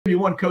you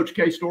one Coach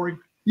K story?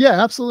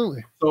 Yeah,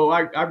 absolutely. So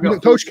I've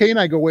got Coach K and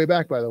I go way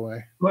back, by the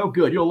way. Well,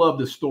 good. You'll love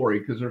this story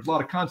because there's a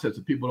lot of concepts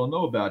that people don't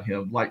know about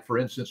him. Like, for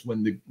instance,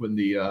 when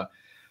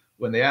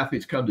the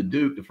athletes come to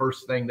Duke, the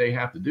first thing they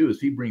have to do is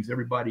he brings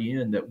everybody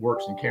in that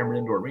works in Cameron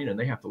Indoor Arena, and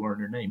they have to learn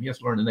their name. He has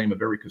to learn the name of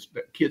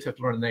kids have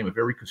to learn the name of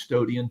every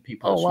custodian,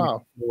 people.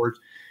 Oh, wow.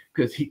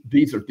 Because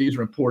these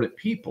are important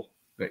people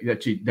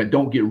that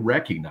don't get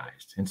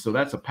recognized, and so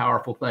that's a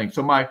powerful thing.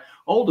 So my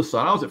oldest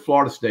son, I was at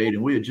Florida State,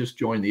 and we had just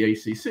joined the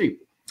ACC.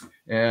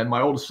 And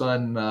my oldest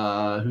son,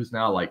 who's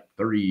now like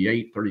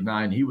 38,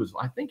 39,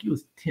 I think he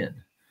was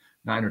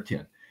 9 or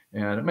 10,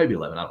 and maybe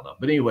 11, I don't know.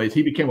 But anyways,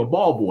 he became a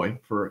ball boy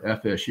for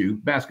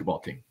FSU basketball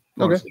team.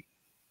 Okay.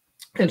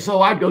 And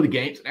so I'd go to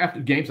games. After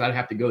games, I'd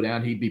have to go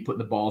down. He'd be putting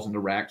the balls in the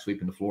rack,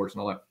 sweeping the floors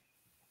and all that.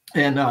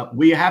 And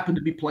we happened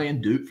to be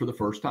playing Duke for the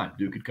first time.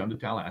 Duke had come to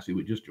Tallahassee.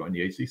 We just joined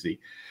the ACC.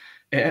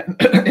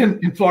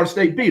 And Florida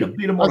State beat him.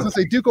 I was going to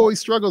say, Duke always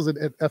struggles at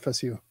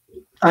FSU.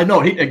 I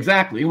know,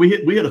 exactly. We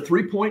hit a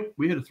 3-point.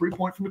 We hit a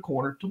 3-point from the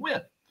corner to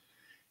win.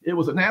 It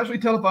was a nationally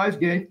televised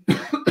game.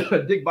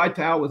 Dick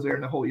Vitale was there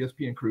and the whole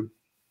ESPN crew.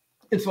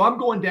 And so I'm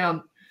going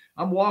down.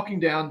 I'm walking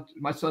down.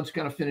 My son's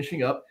kind of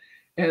finishing up,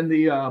 and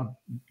the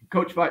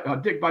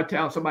Dick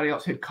Vitale and somebody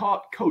else had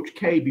caught Coach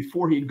K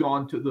before he'd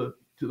gone to the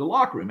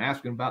locker room,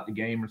 asking about the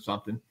game or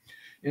something.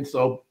 And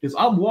so as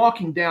I'm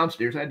walking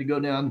downstairs, I had to go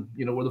down,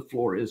 where the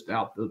floor is,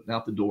 out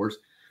the doors.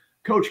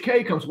 Coach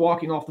K comes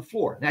walking off the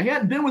floor. Now, he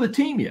hadn't been with the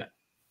team yet.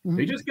 Mm-hmm.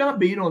 He just got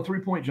beat on a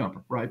 3-point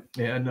jumper, right?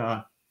 And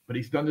but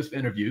he's done this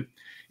interview.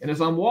 And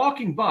as I'm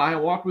walking by, I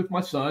walk with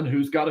my son,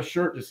 who's got a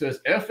shirt that says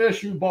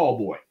FSU ball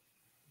boy.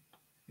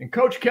 And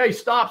Coach K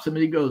stops him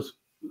and he goes,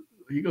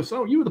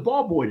 "So you were the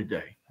ball boy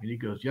today?" And he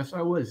goes, "Yes,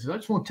 I was." He says, "I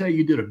just want to tell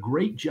you did a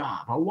great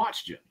job. I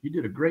watched you. You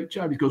did a great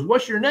job." He goes,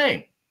 "What's your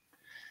name?"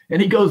 And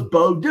he goes,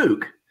 "Bo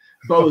Duke."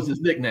 Bo is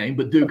his nickname,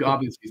 but Duke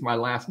obviously is my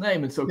last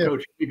name. And so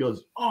Coach K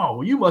goes, "Oh,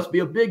 well, you must be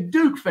a big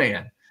Duke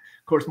fan."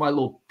 Of course, my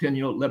little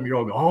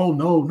 11-year-old goes, "Oh,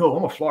 no,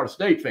 I'm a Florida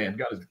State fan."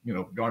 Got his,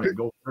 garnet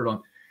gold shirt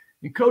on.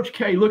 And Coach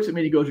K looks at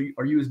me and he goes,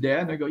 "Are you his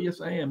dad?" And I go, "Yes,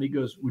 I am." He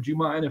goes, "Would you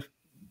mind if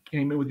you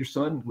came in with your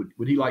son?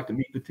 Would he like to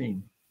meet the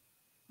team?"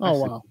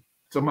 Wow.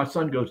 So my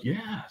son goes,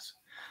 "Yes."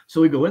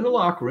 So we go in the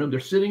locker room. They're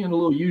sitting in a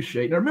little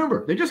U-shape. Now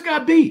remember, they just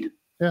got beat.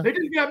 Yeah. They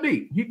just got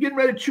beat. He's getting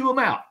ready to chew them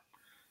out.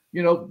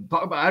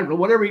 Talk about, I don't know,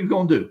 whatever he's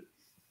going to do.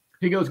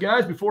 He goes,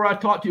 "Guys, before I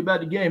talk to you about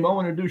the game, I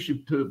want to introduce you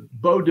to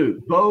Bo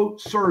Duke. Bo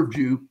served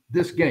you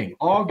this game,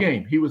 all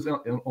game. He was on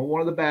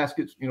one of the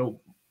baskets,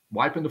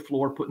 wiping the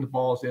floor, putting the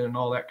balls in and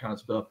all that kind of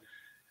stuff.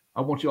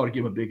 I want you all to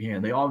give him a big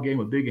hand." They all gave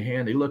him a big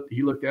hand. He looked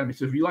at him. He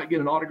says, "Would you like to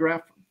get an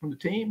autograph from the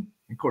team?"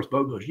 And of course,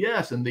 Bo goes,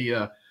 "Yes." And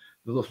the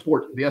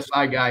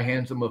SI guy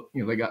hands them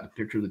they got the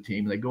picture of the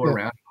team and they go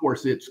around. Of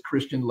course, it's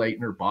Christian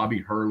Laettner, Bobby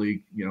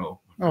Hurley, Grant.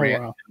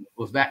 Wow.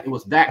 It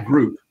was that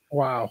group.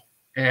 Wow.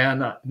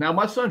 And now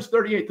my son's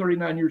 38,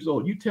 39 years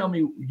old. You tell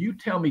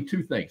me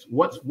two things.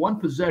 What's one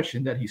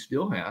possession that he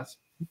still has?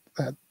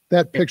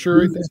 That picture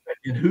right there.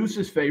 And who's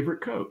his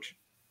favorite coach?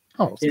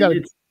 Oh,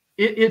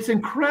 it's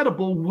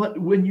incredible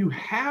when you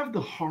have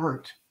the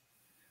heart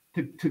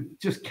to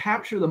just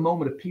capture the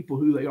moment of people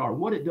who they are.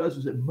 What it does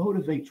is it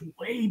motivates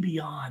way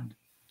beyond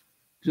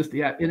just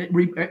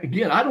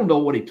again, I don't know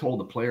what he told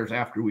the players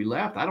after we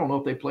left. I don't know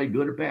if they played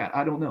good or bad.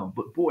 I don't know.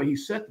 But boy, he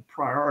set the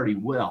priority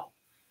well.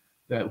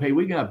 That, hey,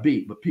 we got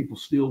beat, but people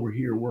still were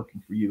here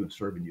working for you and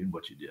serving you in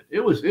what you did.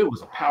 It was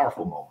a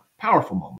powerful moment.